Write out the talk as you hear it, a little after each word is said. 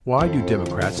Why do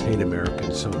Democrats hate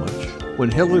Americans so much?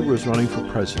 When Hillary was running for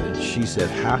president, she said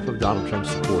half of Donald Trump's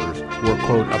supporters were,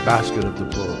 quote, a basket of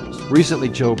deplorables. Recently,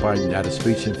 Joe Biden, at a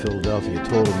speech in Philadelphia,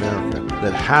 told America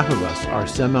that half of us are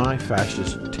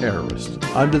semi-fascist terrorists.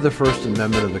 Under the First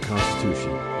Amendment of the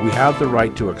Constitution, we have the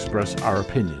right to express our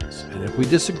opinions, and if we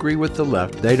disagree with the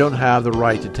left, they don't have the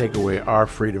right to take away our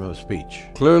freedom of speech.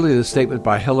 Clearly, the statement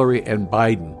by Hillary and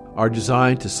Biden are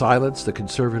designed to silence the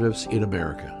conservatives in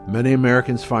America. Many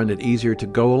Americans find it easier to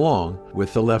go along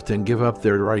with the left and give up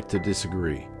their right to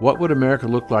disagree. What would America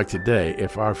look like today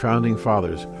if our founding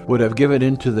fathers would have given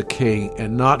in to the king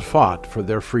and not fought for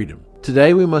their freedom?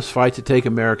 Today we must fight to take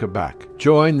America back.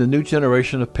 Join the new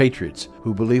generation of patriots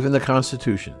who believe in the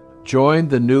Constitution. Join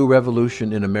the new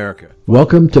revolution in America.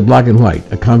 Welcome to Black and White,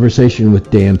 a conversation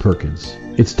with Dan Perkins.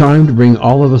 It's time to bring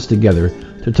all of us together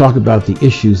to talk about the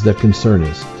issues that concern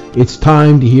us. It's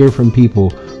time to hear from people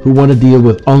who want to deal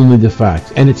with only the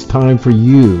facts. And it's time for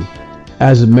you,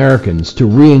 as Americans, to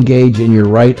re-engage in your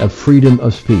right of freedom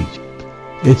of speech.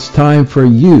 It's time for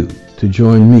you to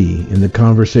join me in the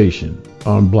conversation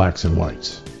on Blacks and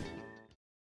Whites.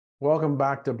 Welcome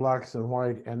back to Blacks and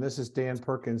White, and this is Dan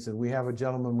Perkins, and we have a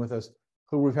gentleman with us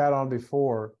who we've had on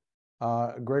before,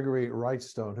 Gregory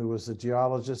Wrightstone, who was the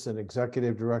geologist and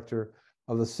executive director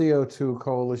of the CO2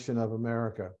 Coalition of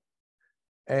America.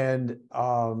 And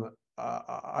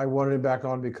I wanted him back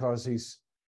on because he's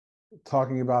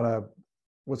talking about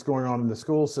what's going on in the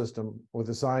school system with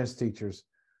the science teachers.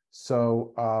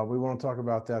 So we want to talk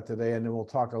about that today, and then we'll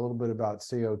talk a little bit about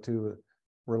CO2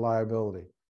 reliability.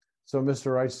 So,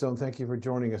 Mr. Wrightstone, thank you for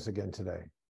joining us again today.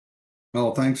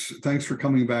 Well, thanks for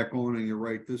coming back on. And you're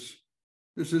right, this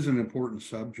is an important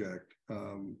subject.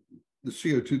 The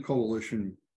CO2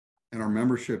 Coalition and our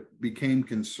membership became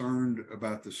concerned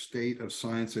about the state of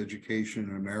science education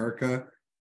in America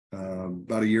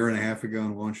about a year and a half ago,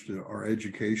 and launched our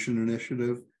education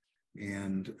initiative.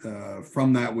 And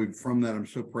from that, I'm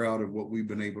so proud of what we've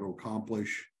been able to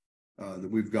accomplish. That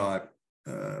we've got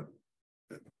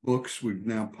books. We've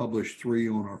now published 3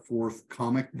 on our 4th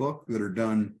comic book that are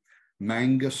done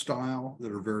manga style,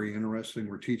 that are very interesting.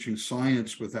 We're teaching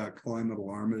science without climate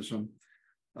alarmism.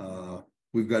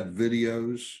 We've got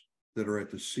videos that are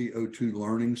at the CO2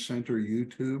 Learning Center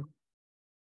YouTube.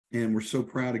 And we're so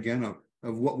proud again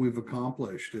of what we've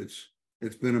accomplished.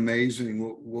 It's been amazing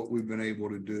what we've been able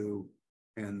to do.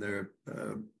 And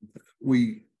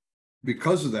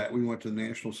because of that, we went to the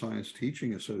National Science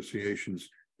Teaching Association's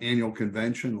annual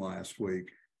convention last week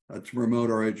to promote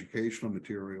our educational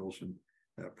materials. And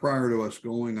prior to us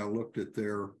going, I looked at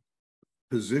their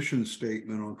position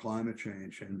statement on climate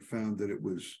change and found that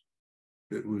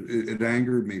it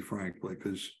angered me, frankly,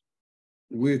 because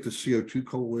we at the CO2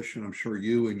 Coalition, I'm sure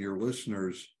you and your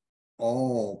listeners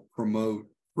all promote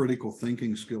critical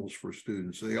thinking skills for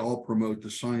students. They all promote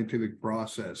the scientific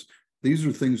process. These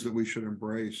are things that we should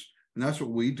embrace, and that's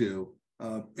what we do.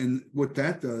 And what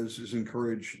that does is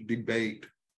encourage debate.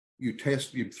 You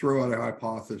throw out a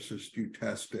hypothesis, you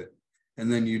test it,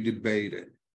 and then you debate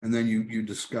it, and then you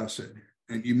discuss it.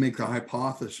 And you make the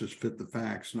hypothesis fit the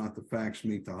facts, not the facts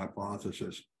meet the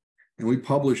hypothesis. And we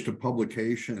published a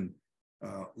publication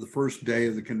the first day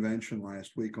of the convention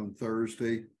last week on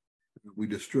Thursday. We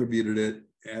distributed it,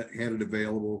 had it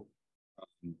available.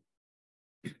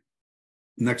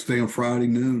 Next day on Friday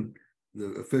noon, the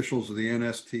officials of the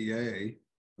NSTA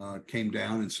came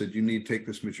down and said, you need to take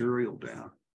this material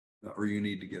down or you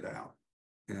need to get out.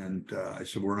 And I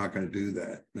said, we're not going to do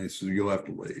that. And they said, you'll have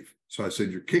to leave. So I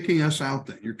said, you're kicking us out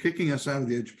then. You're kicking us out of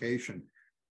the education,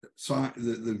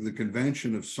 the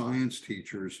convention of science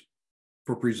teachers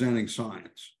for presenting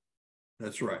science.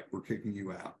 That's right. We're kicking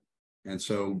you out. And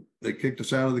so they kicked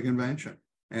us out of the convention.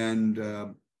 And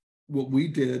what we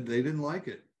did, they didn't like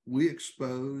it. We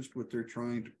exposed what they're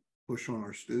trying to push on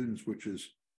our students, which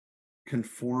is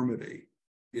conformity.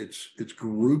 It's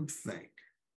groupthink.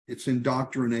 It's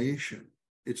indoctrination.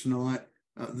 It's not,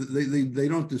 they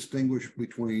don't distinguish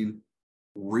between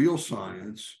real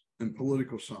science and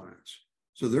political science.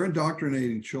 So they're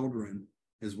indoctrinating children,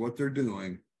 is what they're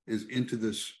doing, is into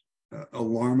this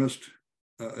alarmist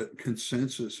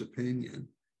consensus opinion.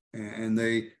 And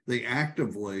they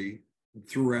actively,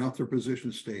 throughout their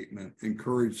position statement,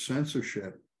 encourage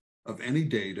censorship of any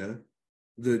data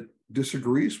that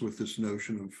disagrees with this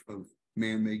notion of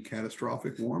man-made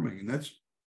catastrophic warming. And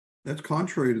that's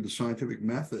contrary to the scientific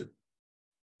method.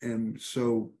 And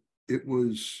so it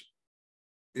was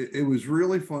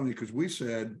really funny because we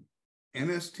said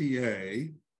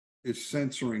NSTA is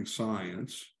censoring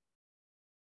science,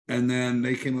 and then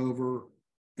they came over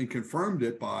and confirmed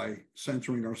it by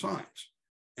censoring our science.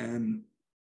 And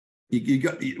you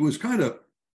got, it was kind of,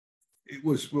 it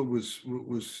was, what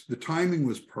was, the timing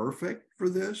was perfect for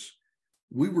this.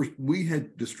 We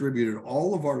had distributed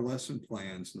all of our lesson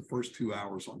plans in the first 2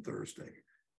 hours on Thursday.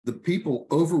 The people,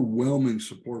 overwhelming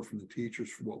support from the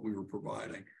teachers for what we were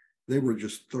providing. They were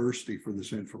just thirsty for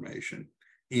this information.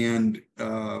 And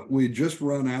we had just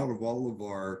run out of all of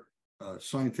our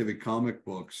scientific comic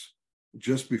books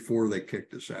just before they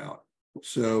kicked us out.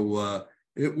 So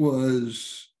it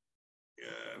was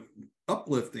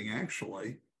uplifting,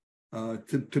 actually,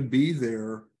 to be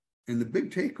there. And the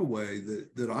big takeaway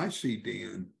that I see,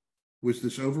 Dan, was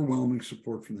this overwhelming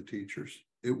support from the teachers.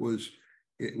 It was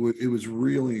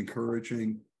really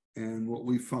encouraging. And what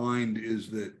we find is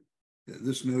that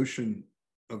this notion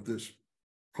of this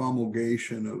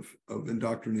promulgation of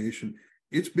indoctrination,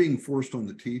 it's being forced on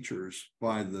the teachers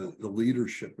by the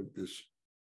leadership of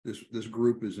this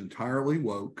group is entirely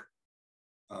woke.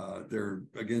 They're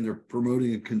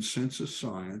promoting a consensus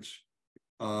science.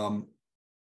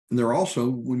 And they're also,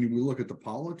 when we look at the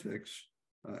politics,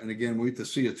 and again, we at the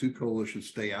CO2 Coalition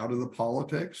stay out of the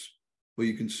politics, but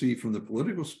you can see from the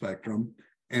political spectrum,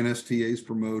 NSTA is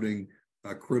promoting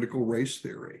critical race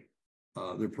theory.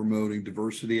 They're promoting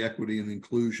diversity, equity, and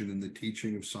inclusion in the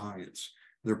teaching of science.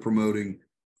 They're promoting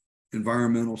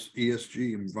environmental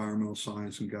ESG, environmental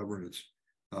science and governance.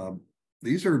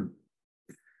 These are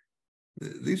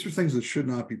things that should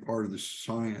not be part of the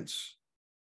science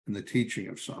and the teaching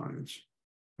of science.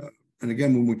 And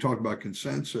again, when we talk about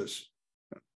consensus,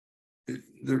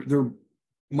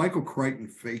 Michael Crichton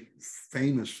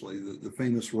famously, the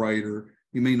famous writer,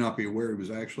 you may not be aware, he was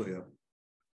actually a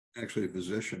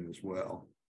physician as well.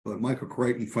 But Michael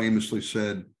Crichton famously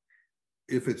said,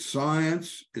 if it's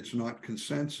science, it's not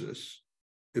consensus.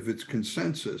 If it's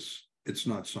consensus, it's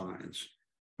not science.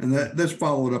 And that's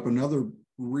followed up. Another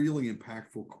really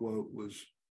impactful quote was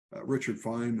Richard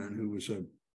Feynman, who was a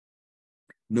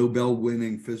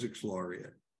Nobel-winning physics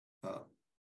laureate.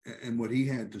 And what he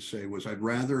had to say was, I'd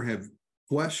rather have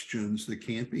questions that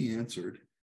can't be answered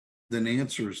than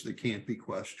answers that can't be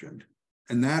questioned.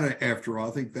 And that, after all,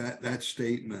 I think that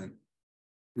statement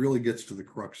really gets to the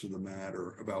crux of the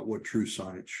matter about what true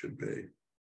science should be.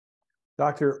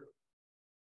 Doctor,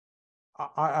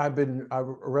 I've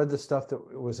read the stuff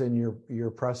that was in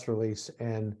your press release,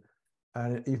 and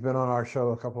you've been on our show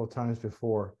a couple of times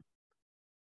before.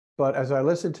 But as I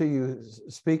listen to you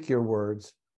speak your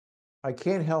words, I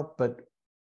can't help but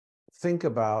think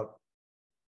about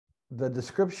the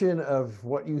description of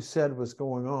what you said was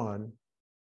going on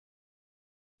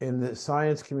in the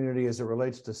science community as it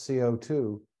relates to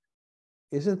CO2.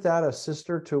 Isn't that a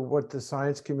sister to what the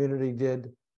science community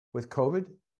did with COVID?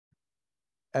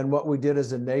 And what we did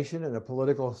as a nation and a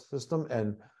political system,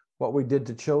 and what we did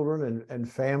to children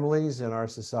and families in our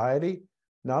society,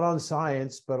 not on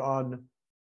science, but on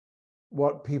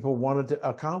what people wanted to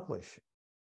accomplish.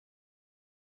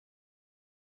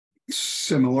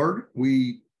 Similar.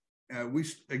 We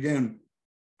again,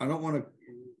 I don't want to,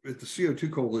 at the CO2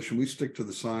 Coalition, we stick to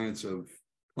the science of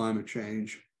climate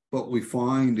change. What we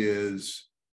find is,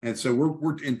 and so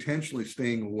we're intentionally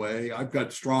staying away. I've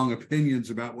got strong opinions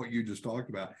about what you just talked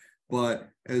about, but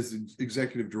as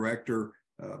executive director,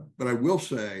 but I will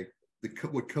say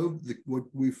what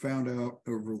we found out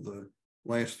over the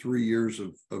last 3 years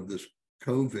of this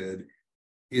COVID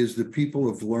is that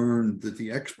people have learned that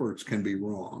the experts can be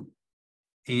wrong,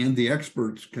 and the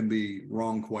experts can be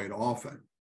wrong quite often.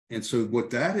 And so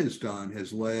what that has done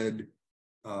has led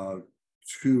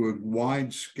to a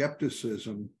wide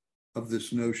skepticism of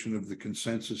this notion of the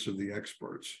consensus of the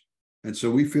experts. And so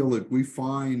we feel that we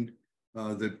find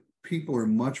that people are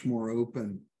much more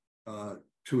open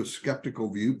to a skeptical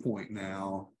viewpoint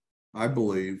now, I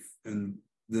believe, than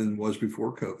was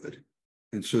before COVID.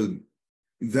 And so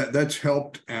that's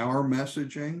helped our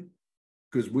messaging,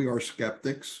 because we are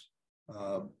skeptics.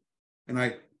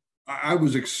 And I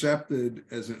was accepted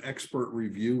as an expert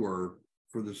reviewer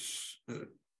for this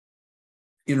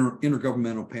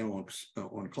intergovernmental panel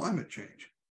on climate change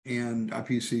and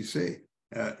IPCC.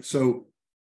 So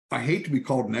I hate to be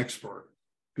called an expert,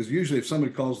 because usually if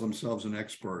somebody calls themselves an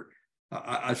expert,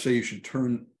 I say you should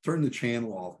turn the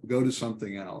channel off, go to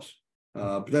something else.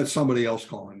 But that's somebody else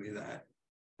calling me that.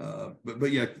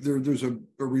 But yeah, there's a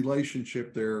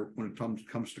relationship there when it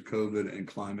comes to COVID and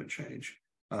climate change,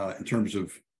 in terms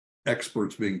of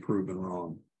experts being proven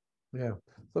wrong. Yeah.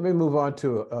 Let me move on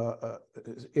to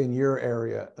in your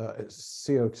area,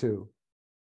 CO2.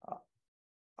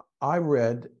 I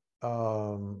read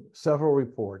several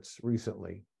reports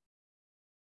recently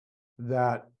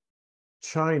that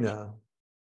China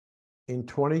in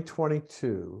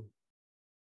 2022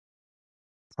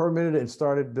 permitted and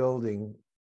started building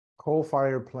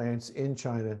coal-fired plants in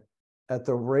China at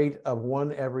the rate of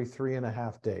one every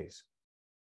 3.5 days.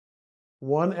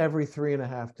 One every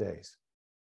 3.5 days.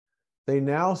 They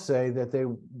now say that they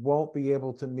won't be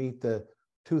able to meet the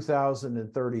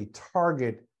 2030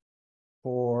 target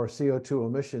for CO2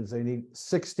 emissions. They need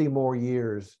 60 more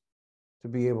years to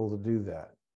be able to do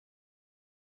that.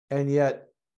 And yet,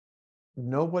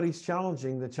 nobody's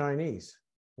challenging the Chinese.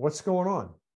 What's going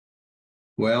on?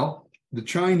 Well, the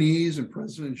Chinese and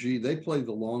President Xi, they play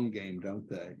the long game, don't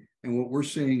they? And what we're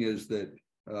seeing is that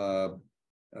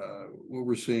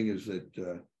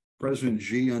President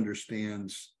Xi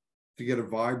understands to get a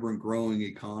vibrant, growing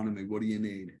economy. What do you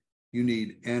need? You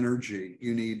need energy.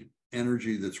 You need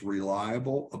energy that's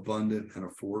reliable, abundant, and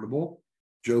affordable.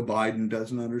 Joe Biden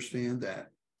doesn't understand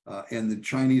that. And the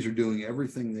Chinese are doing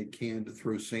everything they can to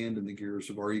throw sand in the gears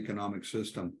of our economic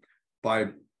system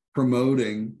by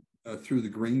promoting through the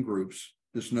green groups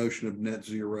this notion of net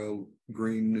zero,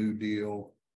 Green New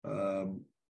Deal, no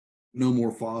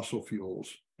more fossil fuels,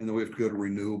 and then we have to go to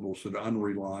renewables that are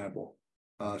unreliable.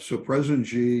 So President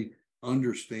Xi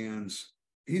understands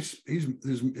his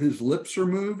lips are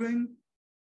moving,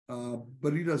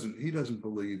 but he doesn't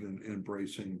believe in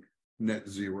embracing net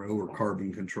zero or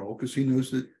carbon control because he knows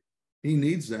that he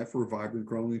needs that for a vibrant,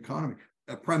 growing economy.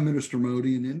 Prime Minister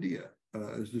Modi in India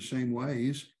is the same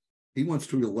way. He wants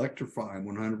to electrify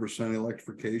 100%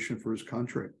 electrification for his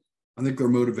country. I think their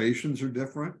motivations are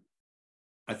different.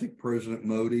 I think President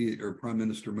Modi or Prime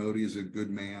Minister Modi is a good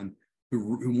man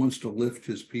who wants to lift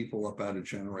his people up out of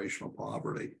generational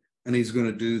poverty. And he's going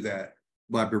to do that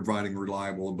by providing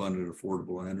reliable, abundant,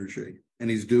 affordable energy. And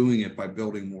he's doing it by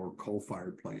building more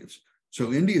coal-fired plants.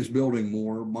 So India is building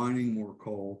more, mining more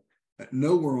coal,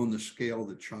 nowhere on the scale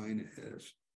that China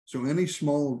is. So any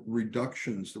small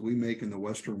reductions that we make in the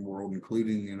Western world,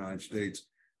 including the United States,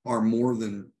 are more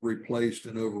than replaced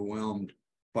and overwhelmed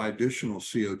by additional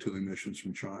CO2 emissions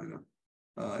from China.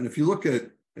 And if you look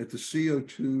at the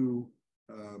CO2,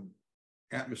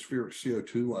 atmospheric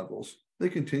CO2 levels, they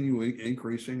continue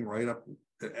increasing right up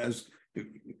as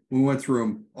we went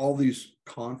through all these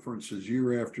conferences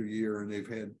year after year, and they've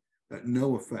had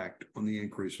no effect on the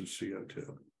increase of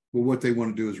CO2. Well, what they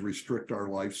want to do is restrict our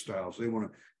lifestyles. They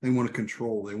want to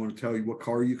control. They want to tell you what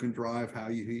car you can drive, how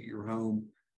you heat your home,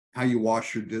 how you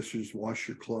wash your dishes, wash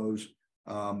your clothes.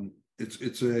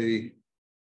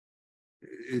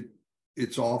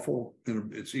 It's awful,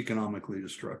 and it's economically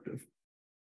destructive.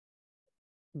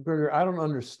 Gregory, I don't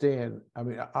understand. I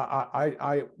mean,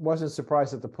 I wasn't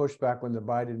surprised at the pushback when the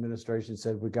Biden administration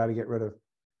said we got to get rid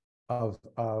of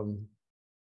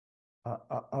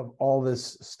all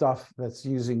this stuff that's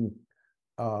using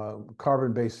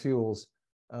carbon-based fuels,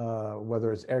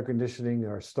 whether it's air conditioning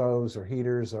or stoves or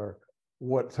heaters or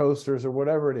toasters or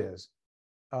whatever it is,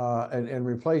 and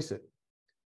replace it.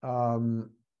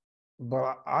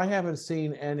 But I haven't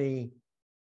seen any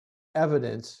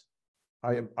evidence.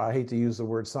 I hate to use the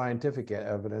word scientific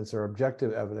evidence or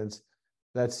objective evidence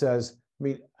that says, I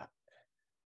mean,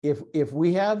 if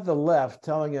we have the left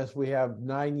telling us we have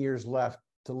 9 years left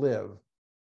to live,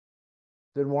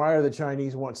 then why are the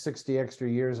Chinese want 60 extra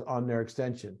years on their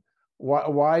extension?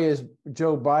 Why is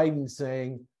Joe Biden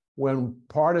saying, when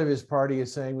part of his party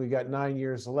is saying we got 9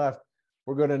 years left,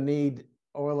 we're going to need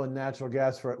oil and natural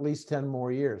gas for at least 10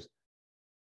 more years?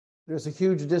 There's a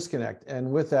huge disconnect.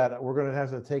 And with that, we're going to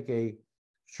have to take a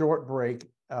short break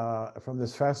from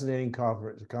this fascinating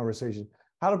conversation.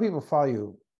 How do people follow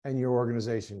you and your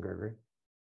organization, Gregory?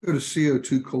 Go to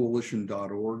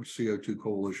co2coalition.org,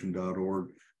 co2coalition.org,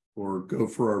 or go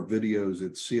for our videos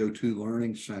at CO2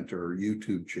 Learning Center or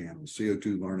YouTube channel,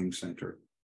 CO2 Learning Center.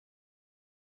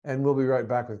 And we'll be right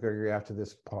back with Gregory after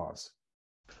this pause.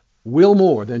 Will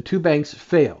more than two banks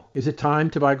fail? Is it time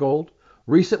to buy gold?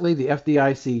 Recently, the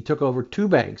FDIC took over two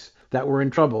banks that were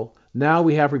in trouble. Now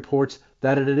we have reports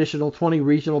that an additional 20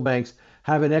 regional banks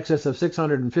have in excess of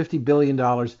 $650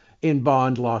 billion in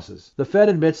bond losses. The Fed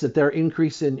admits that their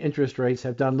increase in interest rates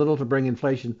have done little to bring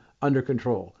inflation under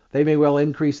control. They may well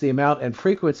increase the amount and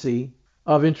frequency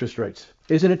of interest rates.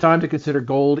 Isn't it time to consider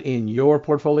gold in your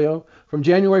portfolio? From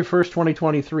January 1st,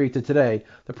 2023 to today,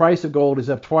 the price of gold is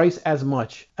up twice as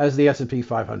much as the S&P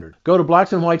 500. Go to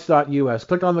blacksandwhites.us,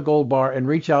 click on the gold bar, and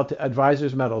reach out to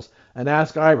Advisors Metals and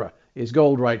ask Ira, is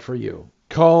gold right for you?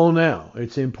 Call now.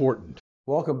 It's important.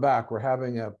 Welcome back. We're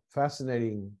having a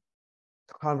fascinating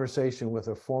conversation with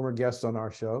a former guest on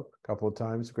our show a couple of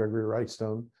times, Gregory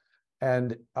Wrightstone.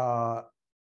 And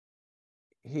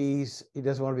he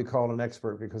doesn't want to be called an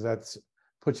expert because that's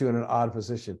puts you in an odd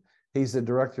position. He's the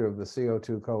director of the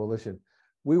CO2 Coalition.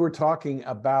 We were talking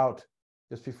about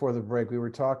just before the break, we were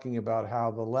talking about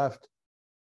how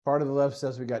part of the left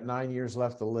says we got 9 years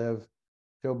left to live.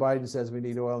 Joe Biden says we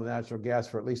need oil and natural gas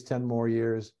for at least 10 more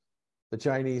years. The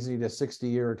Chinese need a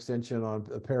 60-year extension on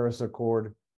the Paris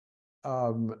Accord.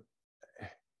 I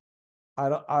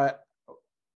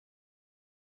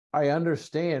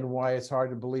understand why it's hard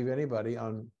to believe anybody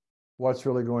on what's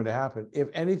really going to happen, if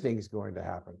anything's going to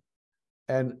happen.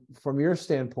 And from your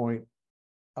standpoint,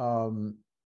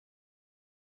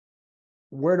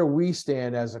 where do we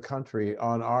stand as a country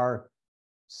on our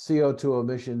CO2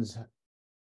 emissions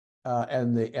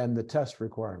and the test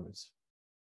requirements?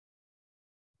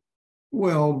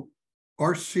 Well,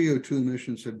 our CO2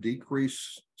 emissions have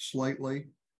decreased slightly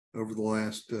over the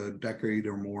last decade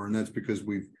or more, and that's because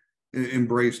we've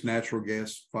embraced natural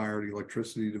gas-fired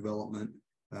electricity development.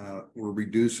 We're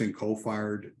reducing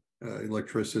coal-fired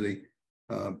electricity.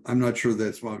 I'm not sure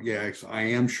that's, well, yeah, I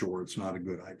am sure it's not a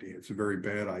good idea. It's a very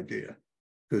bad idea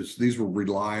because these were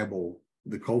reliable.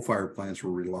 The coal-fired plants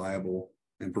were reliable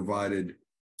and provided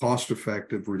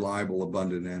cost-effective, reliable,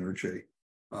 abundant energy.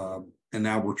 And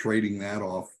now we're trading that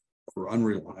off for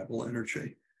unreliable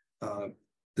energy.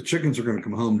 The chickens are going to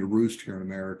come home to roost here in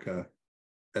America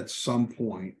at some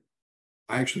point.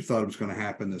 I actually thought it was going to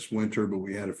happen this winter, but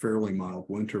we had a fairly mild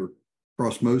winter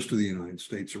across most of the United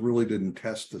States. It really didn't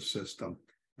test the system.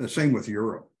 The same with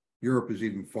Europe. Europe is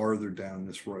even farther down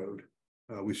this road.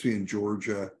 We see in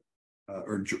Georgia,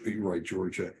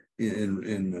 Georgia,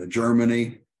 in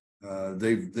Germany,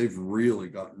 they've really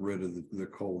gotten rid of the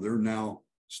coal. They're now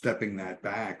stepping that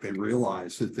back. They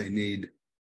realize that they need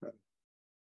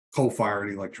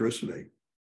coal-fired electricity.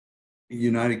 The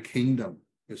United Kingdom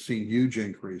has seen huge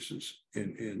increases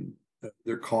in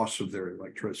their costs of their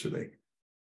electricity.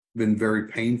 Been very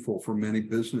painful for many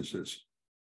businesses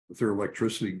with their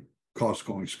electricity costs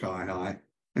going sky high.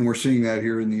 And we're seeing that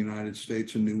here in the United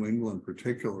States and New England,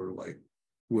 particularly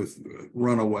with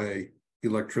runaway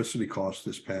electricity costs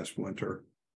this past winter.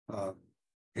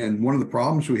 And one of the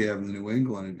problems we have in New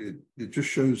England, it just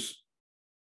shows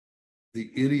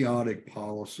the idiotic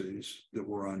policies that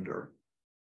we're under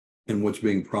and what's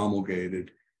being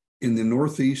promulgated in the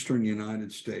northeastern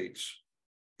United States,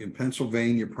 in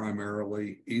Pennsylvania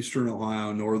primarily, eastern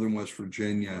Ohio, northern West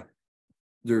Virginia.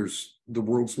 There's the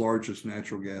world's largest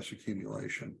natural gas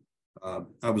accumulation.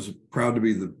 I was proud to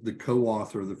be the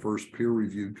co-author of the first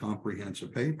peer-reviewed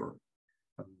comprehensive paper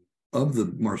of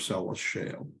the Marcellus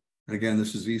Shale. And again,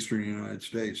 this is eastern United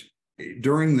States.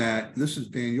 During that, this is,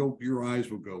 Daniel, your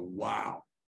eyes will go, wow.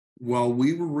 While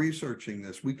we were researching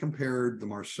this, we compared the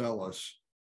Marcellus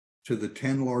to the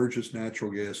 10 largest natural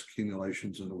gas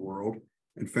accumulations in the world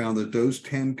and found that those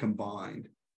 10 combined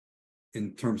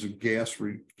in terms of gas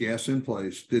in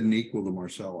place didn't equal the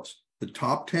Marcellus. The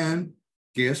top 10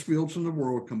 gas fields in the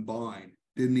world combined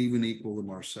didn't even equal the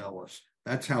Marcellus.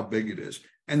 That's how big it is.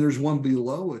 And there's one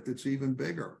below it that's even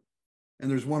bigger. And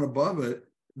there's one above it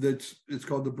it's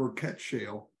called the Burkett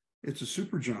Shale. It's a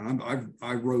supergiant.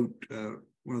 I wrote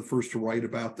one of the first to write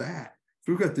about that.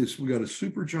 So we got a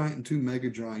supergiant and two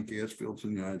megagiant gas fields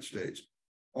in the United States.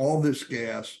 All this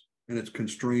gas, and it's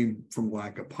constrained from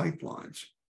lack of pipelines.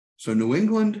 So New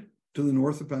England to the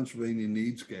north of Pennsylvania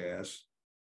needs gas.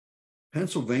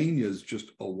 Pennsylvania is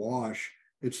just awash.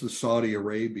 It's the Saudi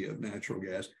Arabia of natural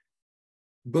gas.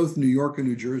 Both New York and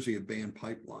New Jersey have banned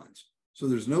pipelines. So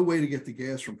there's no way to get the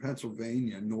gas from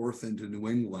Pennsylvania north into New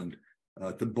England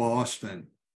to Boston,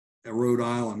 Rhode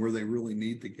Island, where they really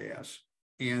need the gas.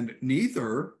 And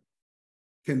neither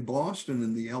can Boston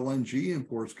and the LNG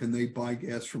imports, can they buy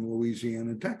gas from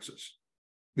Louisiana and Texas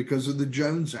because of the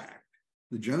Jones Act.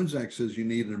 The Jones Act says you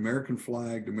need an American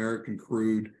flagged, American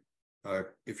crude.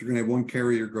 If you're going to have one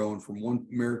carrier going from one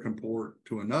American port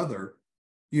to another,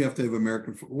 you have to have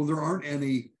American. Well, there aren't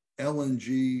any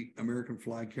LNG American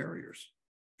flag carriers.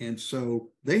 And so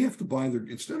they have to buy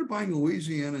instead of buying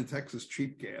Louisiana and Texas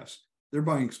cheap gas, they're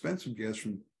buying expensive gas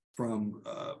from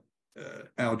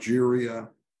Algeria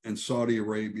and Saudi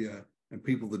Arabia and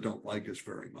people that don't like us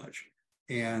very much.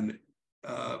 And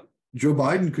Joe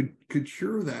Biden could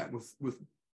cure that with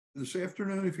this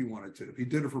afternoon if he wanted to. If he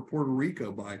did it for Puerto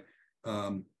Rico by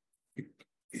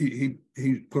he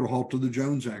put a halt to the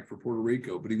Jones Act for Puerto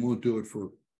Rico, but he won't do it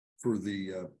for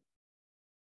the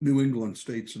New England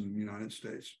states in the United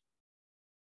States.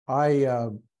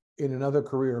 In another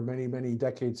career many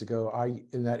decades ago,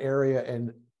 in that area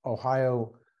in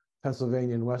Ohio,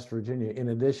 Pennsylvania, and West Virginia, in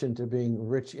addition to being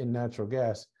rich in natural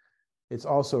gas, it's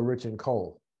also rich in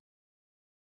coal.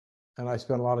 And I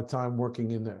spent a lot of time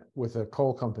working with the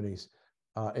coal companies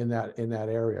in that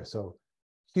area. So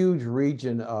huge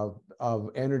region of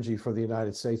energy for the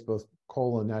United States, both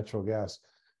coal and natural gas.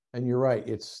 And you're right.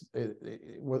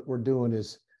 What we're doing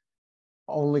is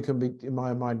only can be, in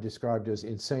my mind, described as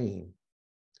insane.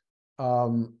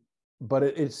 But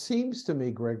it seems to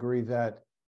me, Gregory, that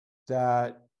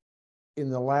in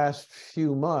the last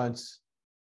few months,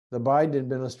 the Biden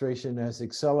administration has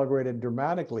accelerated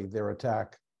dramatically their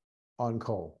attack on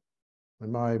coal.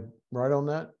 Am I right on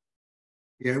that?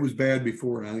 Yeah, it was bad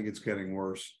before, and I think it's getting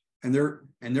worse. And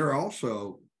they're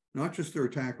also not just their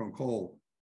attack on coal,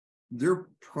 they're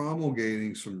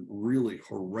promulgating some really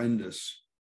horrendous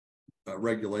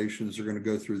regulations. They're going to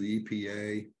go through the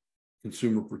EPA,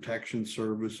 Consumer Protection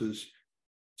Services,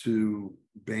 to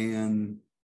ban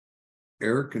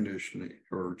air conditioning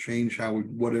or change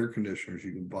what air conditioners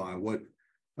you can buy. What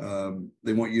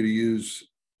they want you to use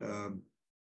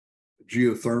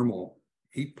geothermal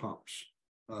heat pumps.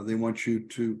 They want you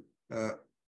to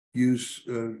use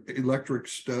electric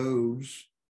stoves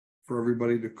for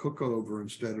everybody to cook over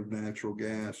instead of natural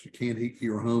gas. You can't heat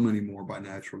your home anymore by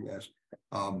natural gas.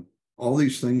 All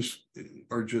these things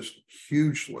are just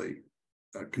hugely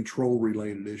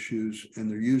control-related issues,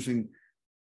 and they're using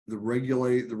the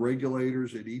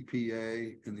regulators at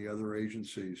EPA and the other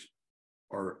agencies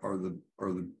are the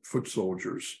foot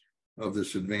soldiers of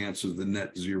this advance of the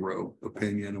net zero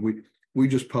opinion. And we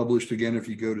just published, again, if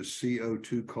you go to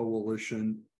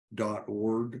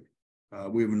co2coalition.org,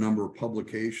 we have a number of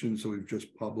publications. So we've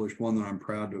just published one that I'm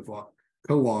proud to have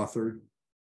co-authored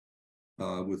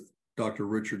with Dr.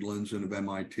 Richard Lindzen of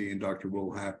MIT and Dr.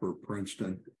 Will Happer of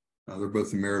Princeton. They're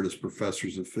both emeritus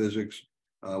professors of physics.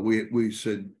 We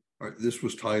said this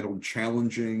was titled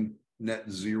Challenging Net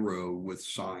Zero with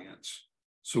Science.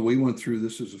 So we went through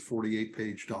this as a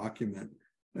 48-page document.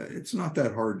 It's not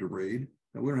that hard to read.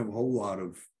 We don't have a whole lot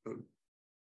of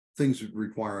things that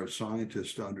require a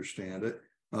scientist to understand it.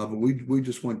 But we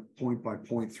just went point by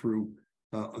point through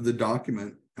the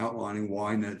document outlining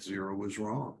why net zero was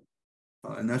wrong.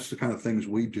 And that's the kind of things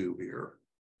we do here.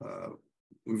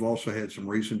 We've also had some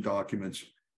recent documents.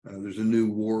 There's a new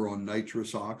war on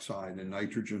nitrous oxide and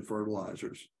nitrogen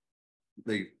fertilizers.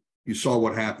 You saw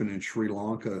what happened in Sri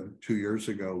Lanka 2 years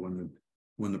ago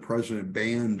when the president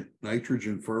banned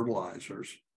nitrogen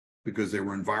fertilizers because they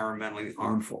were environmentally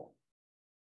harmful.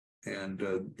 And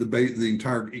the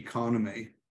entire economy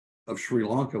of Sri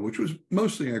Lanka, which was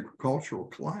mostly agricultural,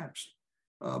 collapsed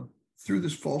through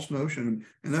this false notion.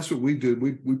 And that's what we did.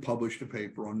 We published a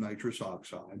paper on nitrous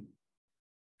oxide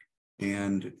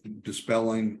and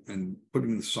dispelling and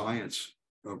putting the science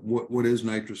of what is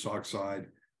nitrous oxide,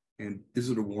 and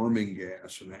is it a warming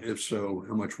gas? And if so,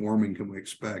 how much warming can we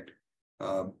expect?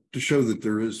 To show that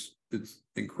it's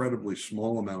incredibly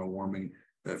small amount of warming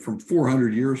from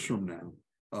 400 years from now.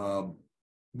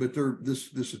 But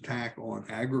this attack on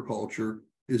agriculture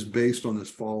is based on this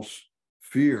false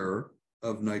fear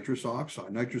of nitrous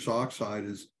oxide. Nitrous oxide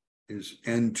is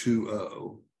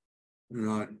N2O,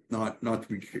 not to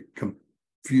be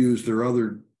confused. There are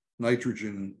other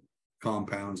nitrogen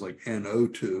compounds like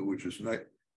NO2, which is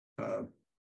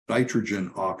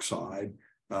nitrogen oxide,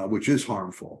 which is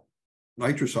harmful.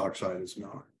 Nitrous oxide is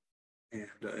not,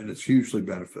 and it's hugely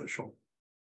beneficial.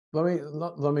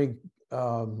 Let me.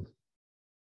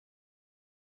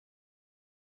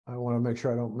 I want to make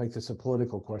sure I don't make this a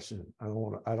political question. I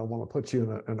don't want to put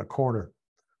you in a corner.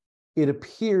 It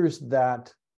appears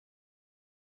that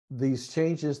these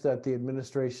changes that the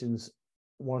administration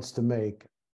wants to make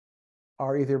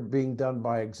are either being done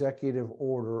by executive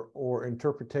order or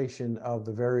interpretation of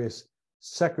the various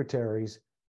secretaries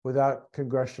without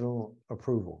congressional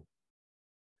approval.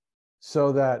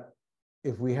 So that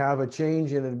if we have a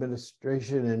change in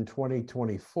administration in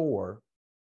 2024,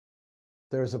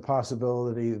 there's a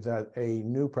possibility that a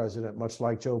new president, much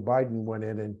like Joe Biden, went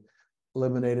in and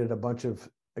eliminated a bunch of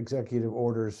executive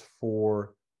orders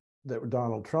that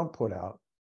Donald Trump put out.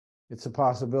 It's a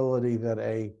possibility that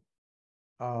a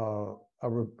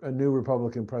new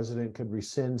Republican president could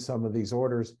rescind some of these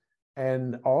orders,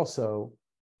 and also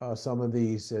some of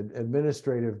these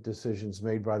administrative decisions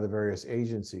made by the various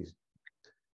agencies.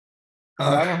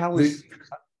 I don't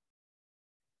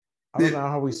know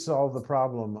how we solve the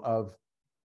problem of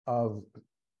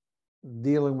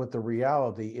dealing with the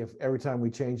reality if every time we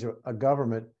change a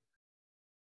government,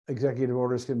 executive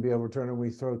orders can be overturned and we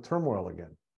throw turmoil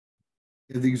again.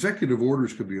 The executive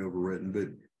orders could be overwritten, but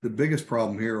the biggest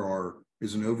problem here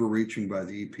is an overreaching by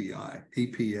the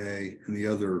EPA, and the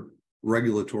other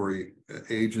regulatory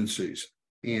agencies.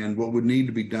 And what would need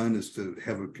to be done is to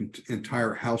have an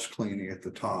entire house cleaning at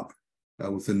the top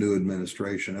with the new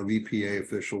administration of EPA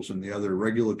officials and the other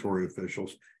regulatory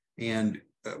officials. And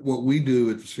what we do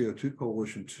at the CO2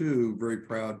 Coalition, too, very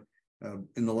proud,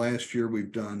 In the last year,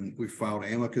 we filed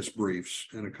amicus briefs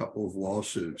and a couple of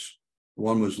lawsuits.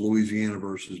 One was Louisiana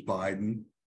versus Biden,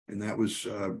 and that was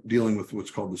dealing with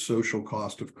what's called the social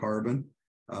cost of carbon.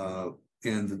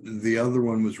 And the other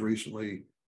one was recently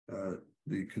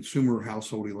the Consumer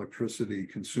Household Electricity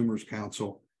Consumers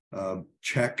Council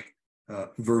check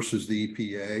versus the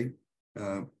EPA,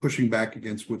 pushing back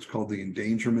against what's called the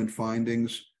endangerment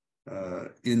findings.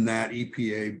 In that,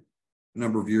 EPA a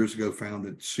number of years ago found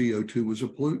that CO2 was a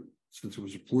pollutant. Since it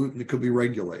was a pollutant, it could be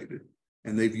regulated.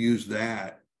 And they've used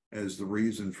that as the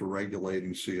reason for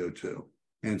regulating CO2.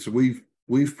 And so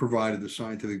we've provided the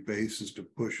scientific basis to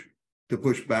push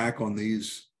back on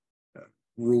these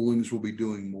rulings. We'll be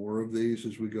doing more of these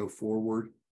as we go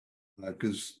forward,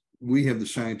 because we have the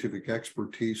scientific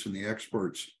expertise and the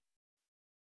experts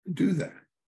to do that.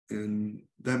 And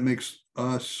that makes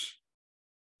us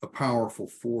a powerful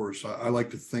force. I like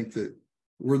to think that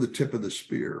we're the tip of the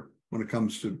spear when it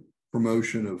comes to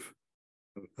promotion of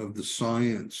the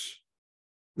science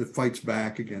that fights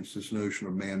back against this notion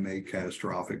of man-made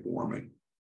catastrophic warming.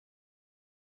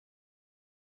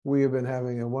 We have been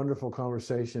having a wonderful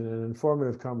conversation, an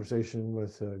informative conversation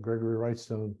with Gregory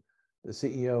Wrightstone, the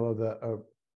CEO of the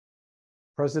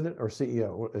president or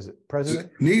CEO? What is it?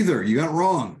 President? Neither. You got it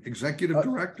wrong. Executive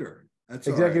director. That's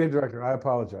executive director. I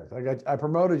apologize. I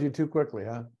promoted you too quickly,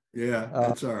 huh? Yeah,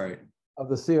 that's all right. Of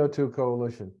the CO2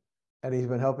 Coalition, and he's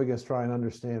been helping us try and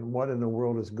understand what in the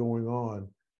world is going on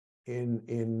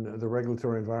in the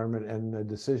regulatory environment and the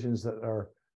decisions that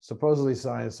are supposedly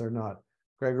science or not.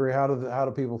 Gregory, how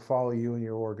do people follow you and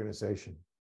your organization?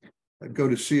 Go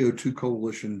to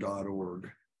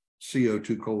co2coalition.org.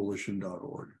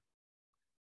 co2coalition.org.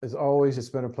 As always, it's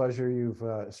been a pleasure. You've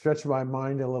stretched my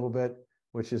mind a little bit,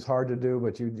 which is hard to do,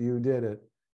 but you did it.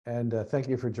 And thank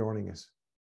you for joining us.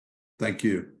 Thank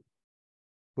you.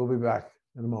 We'll be back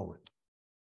in a moment.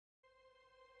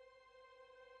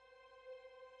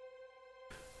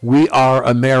 We are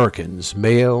Americans,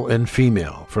 male and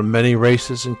female, from many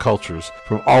races and cultures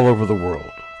from all over the world.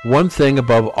 One thing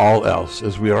above all else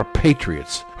is we are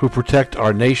patriots who protect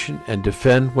our nation and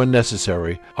defend, when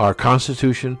necessary, our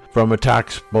Constitution from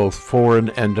attacks both foreign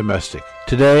and domestic.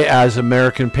 Today, as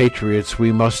American patriots,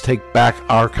 we must take back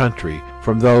our country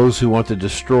from those who want to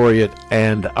destroy it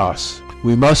and us.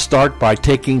 We must start by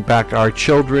taking back our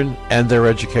children and their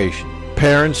education.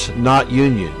 Parents, not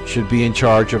unions, should be in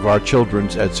charge of our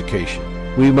children's education.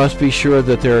 We must be sure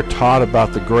that they are taught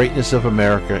about the greatness of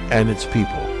America and its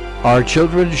people. Our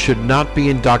children should not be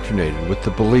indoctrinated with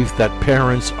the belief that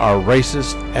parents are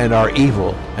racist and are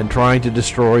evil and trying to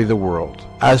destroy the world.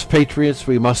 As patriots,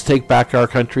 we must take back our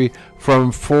country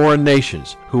from foreign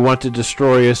nations who want to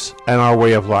destroy us and our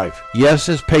way of life. Yes,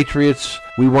 as patriots,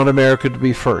 we want America to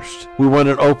be first. We want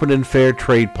an open and fair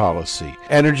trade policy,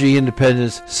 energy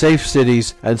independence, safe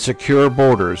cities, and secure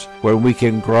borders where we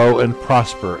can grow and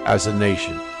prosper as a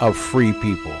nation of free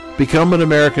people. Become an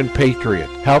American patriot.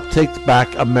 Help take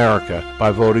back America by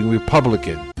voting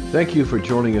Republican. Thank you for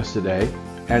joining us today,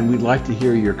 and we'd like to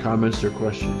hear your comments or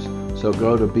questions. So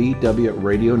go to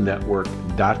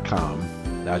bwradionetwork.com.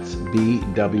 That's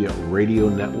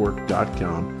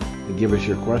bwradionetwork.com and give us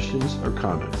your questions or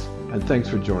comments. And thanks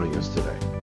for joining us today.